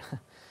right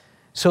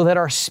so that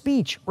our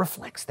speech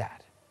reflects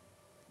that.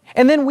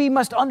 And then we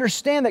must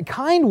understand that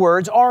kind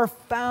words are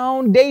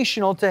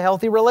foundational to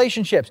healthy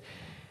relationships.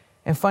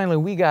 And finally,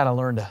 we got to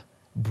learn to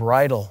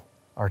bridle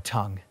our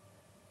tongue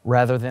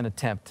rather than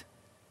attempt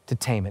to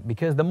tame it.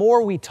 Because the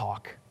more we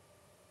talk,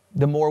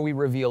 the more we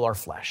reveal our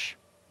flesh.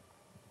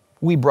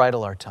 We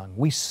bridle our tongue.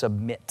 We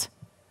submit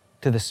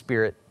to the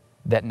Spirit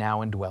that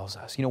now indwells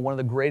us. You know, one of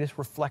the greatest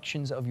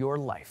reflections of your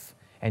life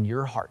and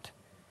your heart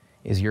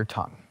is your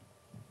tongue.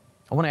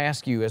 I want to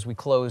ask you as we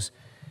close,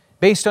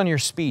 based on your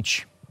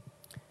speech,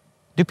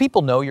 do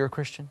people know you're a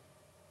Christian?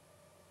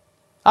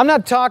 I'm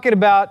not talking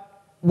about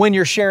when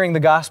you're sharing the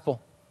gospel.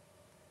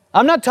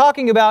 I'm not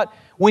talking about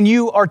when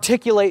you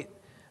articulate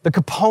the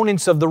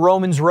components of the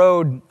Romans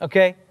road,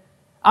 okay?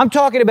 I'm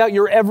talking about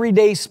your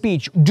everyday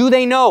speech. Do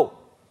they know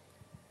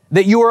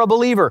that you are a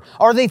believer?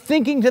 Are they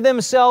thinking to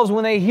themselves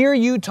when they hear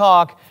you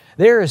talk,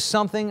 there is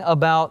something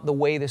about the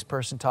way this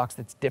person talks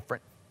that's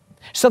different.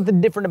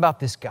 Something different about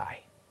this guy.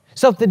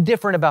 Something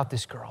different about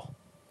this girl.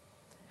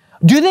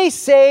 Do they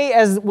say,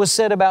 as was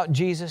said about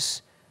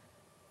Jesus,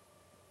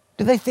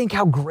 do they think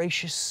how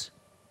gracious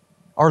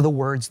are the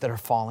words that are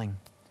falling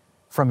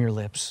from your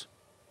lips?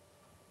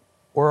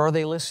 Or are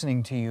they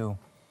listening to you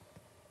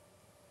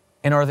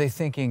and are they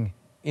thinking,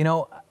 you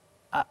know,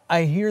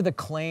 I hear the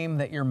claim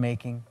that you're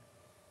making.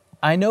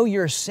 I know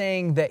you're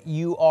saying that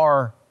you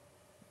are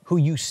who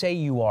you say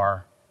you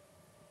are,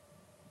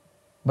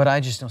 but I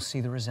just don't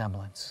see the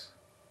resemblance.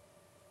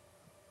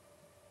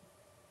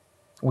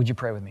 Would you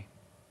pray with me?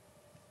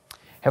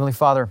 Heavenly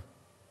Father,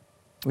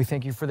 We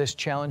thank you for this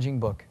challenging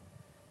book.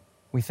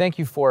 We thank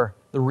you for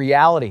the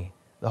reality,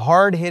 the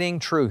hard-hitting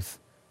truth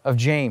of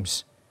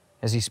James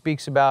as he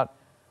speaks about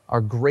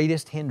our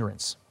greatest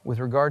hindrance with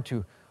regard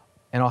to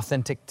an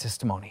authentic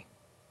testimony.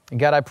 And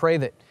God, I pray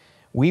that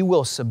we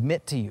will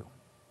submit to you,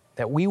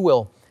 that we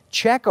will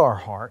check our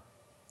heart,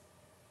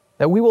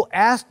 that we will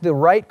ask the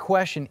right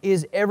question,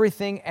 is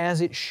everything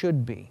as it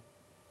should be?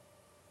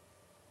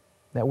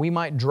 That we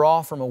might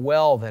draw from a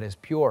well that is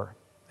pure,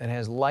 that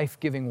has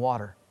life-giving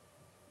water,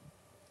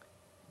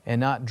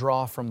 and not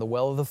draw from the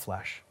well of the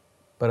flesh,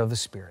 but of the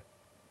Spirit.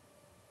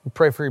 We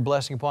pray for your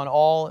blessing upon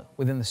all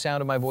within the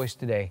sound of my voice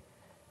today.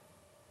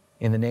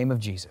 In the name of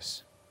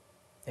Jesus,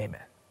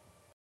 amen.